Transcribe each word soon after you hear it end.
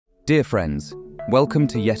Dear friends, welcome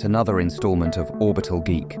to yet another installment of Orbital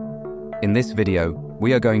Geek. In this video,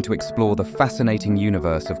 we are going to explore the fascinating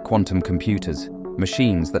universe of quantum computers,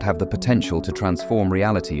 machines that have the potential to transform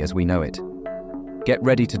reality as we know it. Get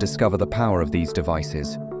ready to discover the power of these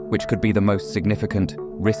devices, which could be the most significant,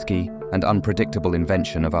 risky, and unpredictable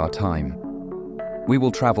invention of our time. We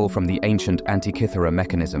will travel from the ancient Antikythera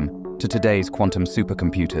mechanism to today's quantum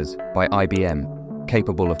supercomputers by IBM,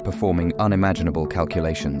 capable of performing unimaginable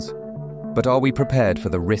calculations. But are we prepared for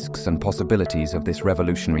the risks and possibilities of this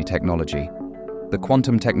revolutionary technology? The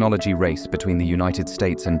quantum technology race between the United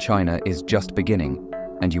States and China is just beginning,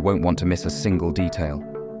 and you won't want to miss a single detail.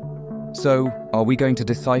 So, are we going to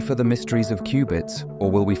decipher the mysteries of qubits, or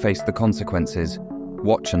will we face the consequences?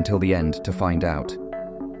 Watch until the end to find out.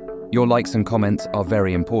 Your likes and comments are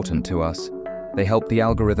very important to us. They help the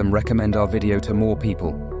algorithm recommend our video to more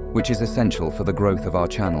people, which is essential for the growth of our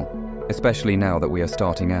channel, especially now that we are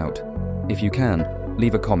starting out. If you can,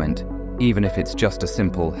 leave a comment, even if it's just a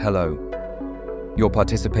simple hello. Your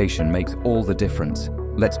participation makes all the difference.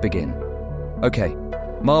 Let's begin. Okay,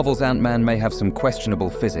 Marvel's Ant-Man may have some questionable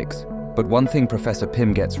physics, but one thing Professor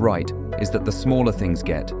Pym gets right is that the smaller things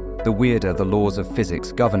get, the weirder the laws of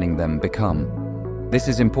physics governing them become. This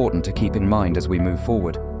is important to keep in mind as we move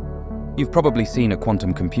forward. You've probably seen a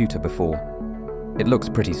quantum computer before. It looks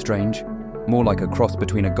pretty strange, more like a cross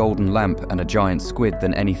between a golden lamp and a giant squid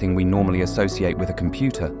than anything we normally associate with a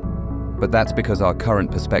computer. But that's because our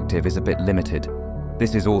current perspective is a bit limited.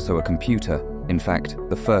 This is also a computer, in fact,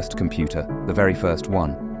 the first computer, the very first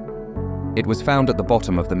one. It was found at the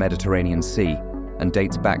bottom of the Mediterranean Sea and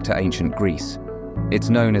dates back to ancient Greece. It's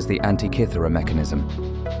known as the Antikythera mechanism.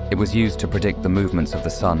 It was used to predict the movements of the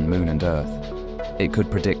Sun, Moon, and Earth. It could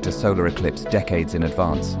predict a solar eclipse decades in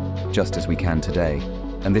advance, just as we can today.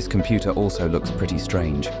 And this computer also looks pretty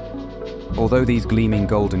strange. Although these gleaming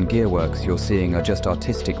golden gearworks you're seeing are just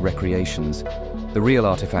artistic recreations, the real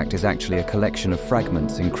artifact is actually a collection of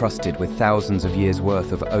fragments encrusted with thousands of years'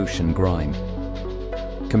 worth of ocean grime.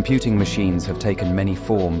 Computing machines have taken many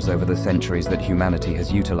forms over the centuries that humanity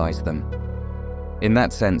has utilized them. In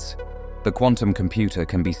that sense, the quantum computer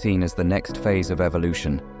can be seen as the next phase of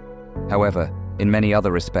evolution. However, in many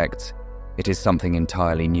other respects, it is something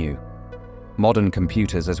entirely new. Modern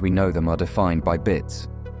computers as we know them are defined by bits.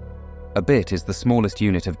 A bit is the smallest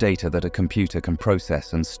unit of data that a computer can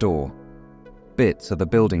process and store. Bits are the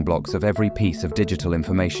building blocks of every piece of digital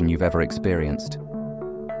information you've ever experienced.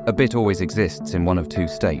 A bit always exists in one of two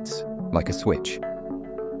states, like a switch.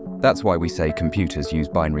 That's why we say computers use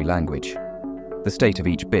binary language. The state of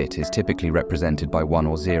each bit is typically represented by 1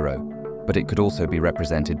 or 0, but it could also be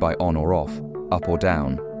represented by on or off, up or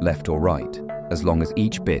down, left or right, as long as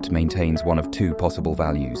each bit maintains one of two possible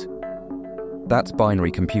values. That's binary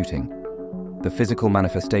computing. The physical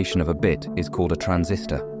manifestation of a bit is called a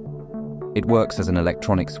transistor. It works as an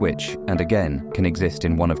electronic switch and again can exist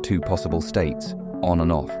in one of two possible states, on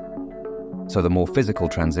and off. So the more physical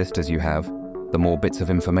transistors you have, the more bits of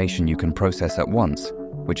information you can process at once,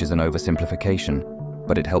 which is an oversimplification,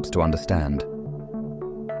 but it helps to understand.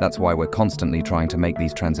 That's why we're constantly trying to make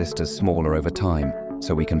these transistors smaller over time,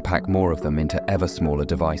 so we can pack more of them into ever smaller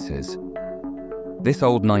devices. This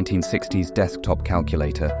old 1960s desktop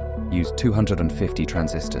calculator used 250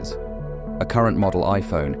 transistors. A current model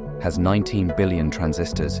iPhone has 19 billion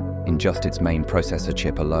transistors in just its main processor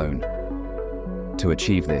chip alone. To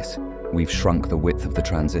achieve this, we've shrunk the width of the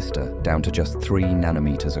transistor down to just 3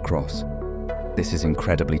 nanometers across. This is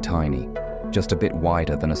incredibly tiny, just a bit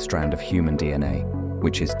wider than a strand of human DNA,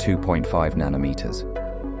 which is 2.5 nanometers.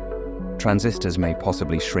 Transistors may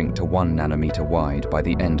possibly shrink to 1 nanometer wide by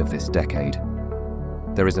the end of this decade.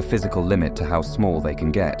 There is a physical limit to how small they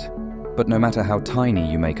can get, but no matter how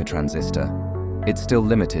tiny you make a transistor, it's still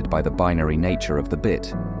limited by the binary nature of the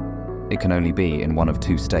bit. It can only be in one of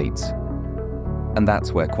two states. And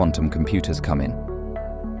that's where quantum computers come in.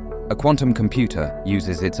 A quantum computer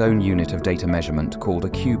uses its own unit of data measurement called a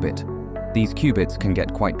qubit. These qubits can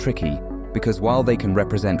get quite tricky because while they can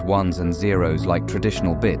represent ones and zeros like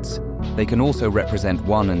traditional bits, they can also represent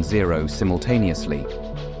 1 and 0 simultaneously.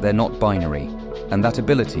 They're not binary, and that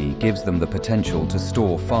ability gives them the potential to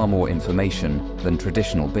store far more information than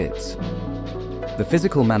traditional bits. The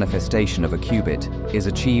physical manifestation of a qubit is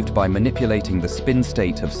achieved by manipulating the spin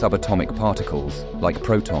state of subatomic particles, like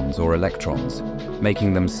protons or electrons,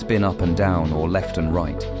 making them spin up and down or left and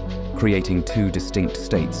right, creating two distinct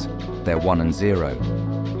states. They're 1 and 0.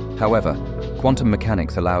 However, quantum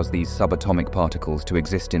mechanics allows these subatomic particles to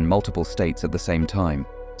exist in multiple states at the same time,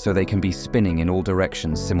 so they can be spinning in all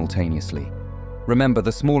directions simultaneously. Remember,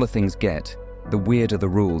 the smaller things get, the weirder the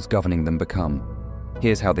rules governing them become.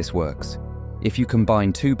 Here's how this works. If you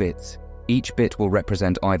combine two bits, each bit will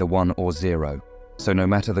represent either 1 or 0, so no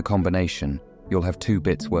matter the combination, you'll have 2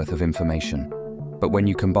 bits worth of information. But when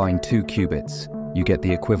you combine 2 qubits, you get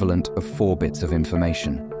the equivalent of 4 bits of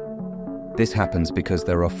information. This happens because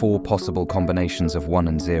there are 4 possible combinations of 1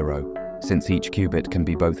 and 0, since each qubit can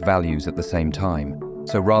be both values at the same time.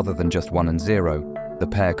 So rather than just 1 and 0, the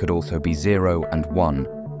pair could also be 0 and 1,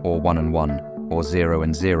 or 1 and 1, or 0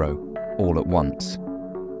 and 0, all at once.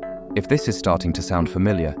 If this is starting to sound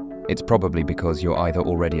familiar, it's probably because you're either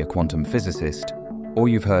already a quantum physicist, or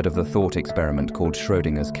you've heard of the thought experiment called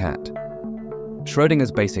Schrödinger's cat.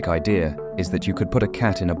 Schrödinger's basic idea is that you could put a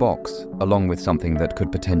cat in a box along with something that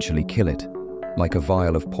could potentially kill it, like a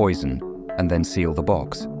vial of poison, and then seal the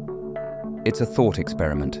box. It's a thought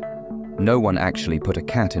experiment. No one actually put a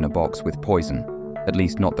cat in a box with poison, at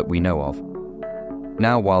least not that we know of.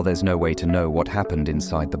 Now, while there's no way to know what happened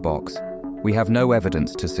inside the box, we have no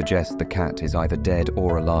evidence to suggest the cat is either dead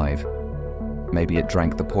or alive. Maybe it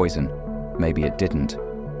drank the poison, maybe it didn't.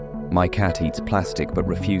 My cat eats plastic but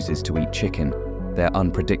refuses to eat chicken. They're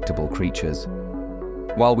unpredictable creatures.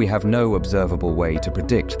 While we have no observable way to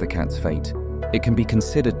predict the cat's fate, it can be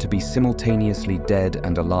considered to be simultaneously dead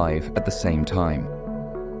and alive at the same time.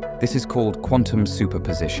 This is called quantum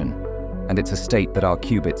superposition, and it's a state that our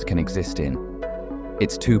qubits can exist in.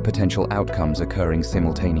 It's 2 potential outcomes occurring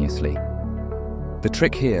simultaneously. The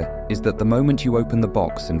trick here is that the moment you open the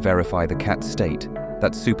box and verify the cat's state,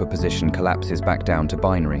 that superposition collapses back down to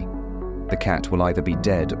binary. The cat will either be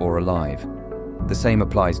dead or alive. The same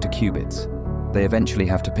applies to qubits. They eventually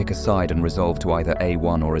have to pick a side and resolve to either a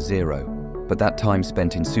 1 or a 0, but that time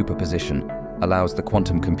spent in superposition allows the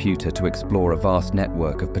quantum computer to explore a vast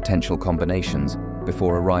network of potential combinations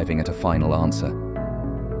before arriving at a final answer.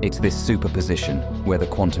 It's this superposition where the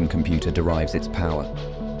quantum computer derives its power.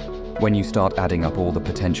 When you start adding up all the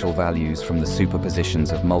potential values from the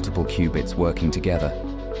superpositions of multiple qubits working together,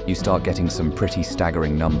 you start getting some pretty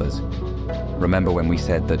staggering numbers. Remember when we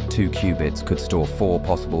said that 2 qubits could store 4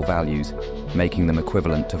 possible values, making them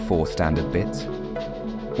equivalent to 4 standard bits?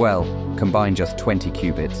 Well, combine just 20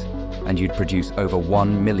 qubits, and you'd produce over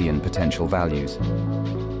 1 million potential values.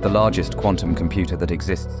 The largest quantum computer that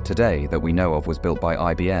exists today that we know of was built by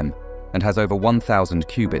IBM and has over 1,000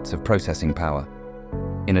 qubits of processing power.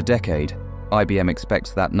 In a decade, IBM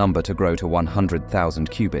expects that number to grow to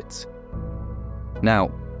 100,000 qubits. Now,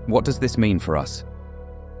 what does this mean for us?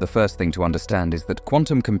 The first thing to understand is that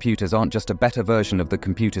quantum computers aren't just a better version of the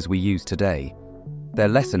computers we use today. They're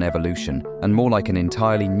less an evolution and more like an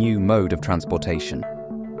entirely new mode of transportation.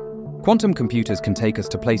 Quantum computers can take us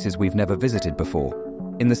to places we've never visited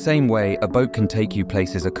before. In the same way, a boat can take you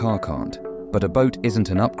places a car can't, but a boat isn't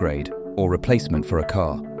an upgrade or replacement for a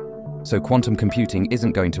car. So quantum computing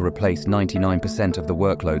isn't going to replace 99% of the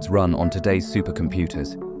workloads run on today's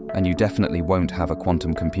supercomputers, and you definitely won't have a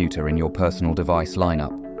quantum computer in your personal device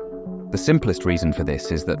lineup. The simplest reason for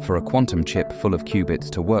this is that for a quantum chip full of qubits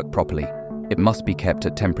to work properly, it must be kept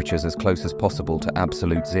at temperatures as close as possible to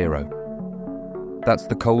absolute 0. That's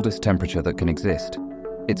the coldest temperature that can exist.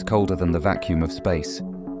 It's colder than the vacuum of space.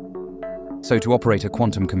 So to operate a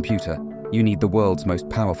quantum computer, you need the world's most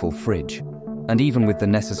powerful fridge. And even with the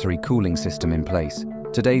necessary cooling system in place,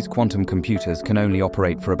 today's quantum computers can only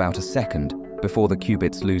operate for about a second before the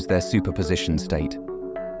qubits lose their superposition state.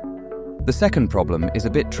 The second problem is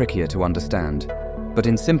a bit trickier to understand, but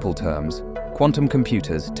in simple terms, quantum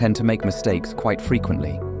computers tend to make mistakes quite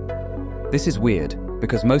frequently. This is weird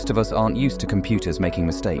because most of us aren't used to computers making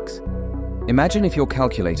mistakes. Imagine if your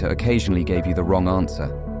calculator occasionally gave you the wrong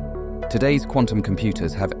answer. Today's quantum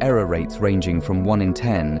computers have error rates ranging from 1 in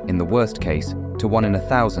 10 in the worst case to 1 in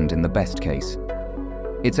 1,000 in the best case.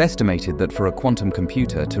 It's estimated that for a quantum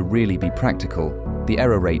computer to really be practical, the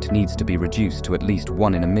error rate needs to be reduced to at least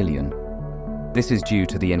 1 in a million. This is due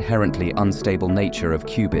to the inherently unstable nature of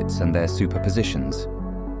qubits and their superpositions.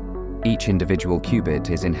 Each individual qubit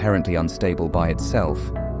is inherently unstable by itself,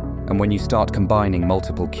 and when you start combining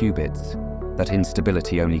multiple qubits, that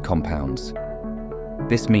instability only compounds.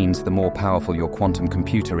 This means the more powerful your quantum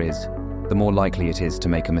computer is, the more likely it is to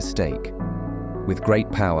make a mistake. With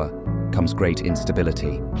great power comes great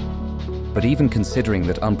instability. But even considering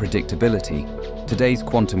that unpredictability, today's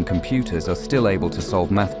quantum computers are still able to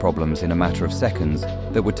solve math problems in a matter of seconds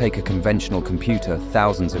that would take a conventional computer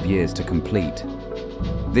thousands of years to complete.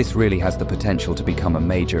 This really has the potential to become a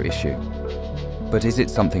major issue. But is it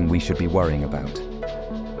something we should be worrying about?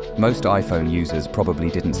 Most iPhone users probably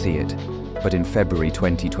didn't see it, but in February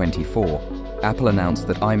 2024, Apple announced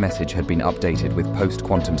that iMessage had been updated with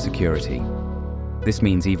post-quantum security. This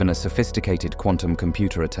means even a sophisticated quantum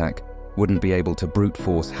computer attack wouldn't be able to brute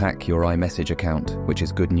force hack your iMessage account, which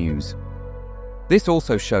is good news. This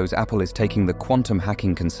also shows Apple is taking the quantum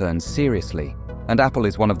hacking concerns seriously, and Apple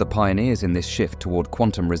is one of the pioneers in this shift toward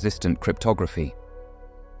quantum-resistant cryptography.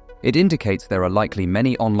 It indicates there are likely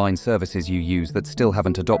many online services you use that still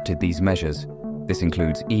haven't adopted these measures. This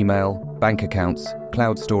includes email, bank accounts,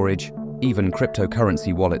 cloud storage, even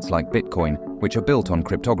cryptocurrency wallets like Bitcoin, which are built on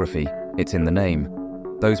cryptography. It's in the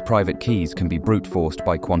name. Those private keys can be brute-forced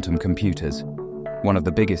by quantum computers. One of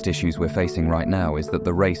the biggest issues we're facing right now is that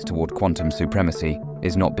the race toward quantum supremacy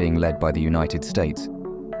is not being led by the United States.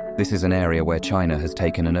 This is an area where China has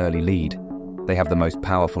taken an early lead. They have the most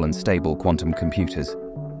powerful and stable quantum computers.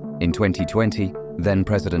 In 2020,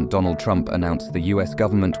 then-President Donald Trump announced the US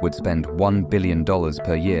government would spend $1 billion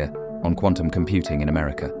per year on quantum computing in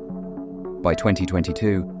America. By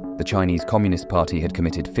 2022, the Chinese Communist Party had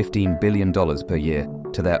committed $15 billion per year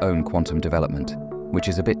to their own quantum development, which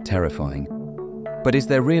is a bit terrifying. But is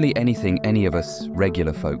there really anything any of us,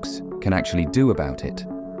 regular folks, can actually do about it?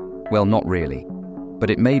 Well, not really.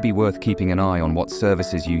 But it may be worth keeping an eye on what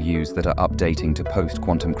services you use that are updating to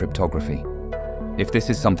post-quantum cryptography. If this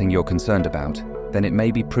is something you're concerned about, then it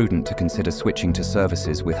may be prudent to consider switching to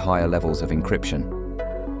services with higher levels of encryption.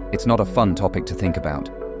 It's not a fun topic to think about,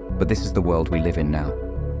 but this is the world we live in now.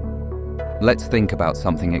 Let's think about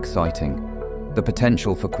something exciting. The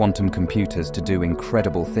potential for quantum computers to do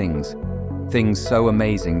incredible things. Things so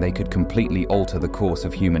amazing they could completely alter the course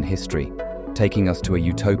of human history, taking us to a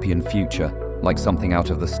utopian future, like something out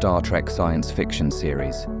of the Star Trek science fiction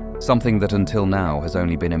series. Something that until now has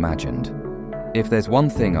only been imagined. If there's one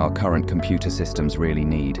thing our current computer systems really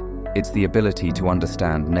need, it's the ability to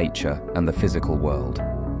understand nature and the physical world.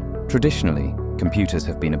 Traditionally, computers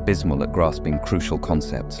have been abysmal at grasping crucial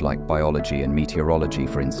concepts like biology and meteorology,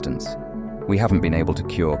 for instance. We haven't been able to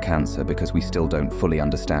cure cancer because we still don't fully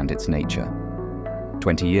understand its nature.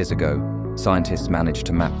 20 years ago, scientists managed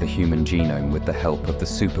to map the human genome with the help of the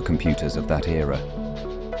supercomputers of that era.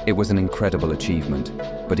 It was an incredible achievement,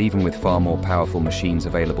 but even with far more powerful machines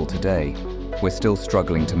available today, we're still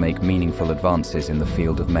struggling to make meaningful advances in the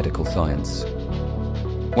field of medical science.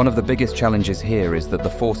 One of the biggest challenges here is that the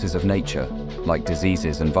forces of nature, like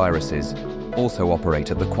diseases and viruses, also operate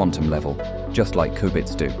at the quantum level, just like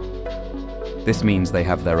qubits do. This means they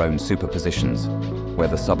have their own superpositions, where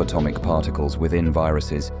the subatomic particles within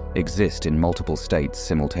viruses exist in multiple states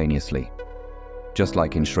simultaneously. Just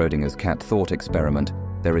like in Schrödinger's cat thought experiment,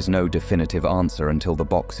 there is no definitive answer until the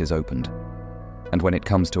box is opened. And when it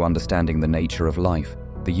comes to understanding the nature of life,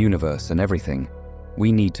 the universe and everything,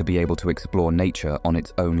 we need to be able to explore nature on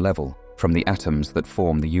its own level, from the atoms that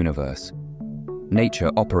form the universe.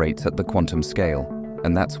 Nature operates at the quantum scale,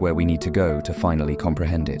 and that's where we need to go to finally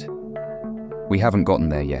comprehend it. We haven't gotten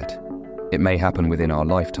there yet. It may happen within our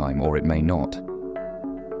lifetime, or it may not.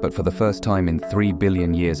 But for the first time in 3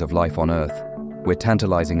 billion years of life on Earth, we're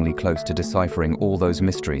tantalizingly close to deciphering all those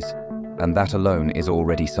mysteries, and that alone is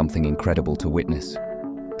already something incredible to witness.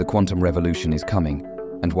 The quantum revolution is coming,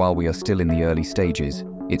 and while we are still in the early stages,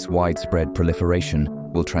 its widespread proliferation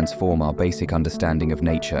will transform our basic understanding of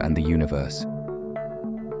nature and the universe.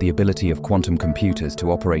 The ability of quantum computers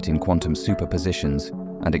to operate in quantum superpositions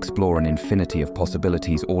and explore an infinity of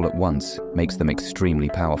possibilities all at once makes them extremely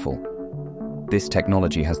powerful. This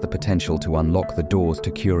technology has the potential to unlock the doors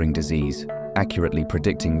to curing disease, accurately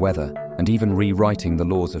predicting weather, and even rewriting the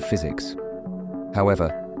laws of physics.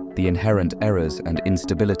 However, the inherent errors and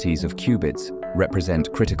instabilities of qubits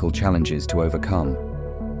represent critical challenges to overcome.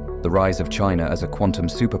 The rise of China as a quantum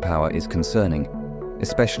superpower is concerning,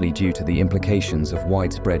 especially due to the implications of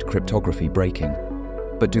widespread cryptography breaking.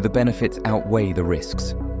 But do the benefits outweigh the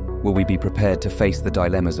risks? Will we be prepared to face the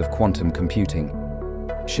dilemmas of quantum computing?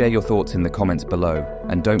 Share your thoughts in the comments below,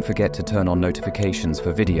 and don't forget to turn on notifications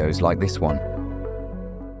for videos like this one.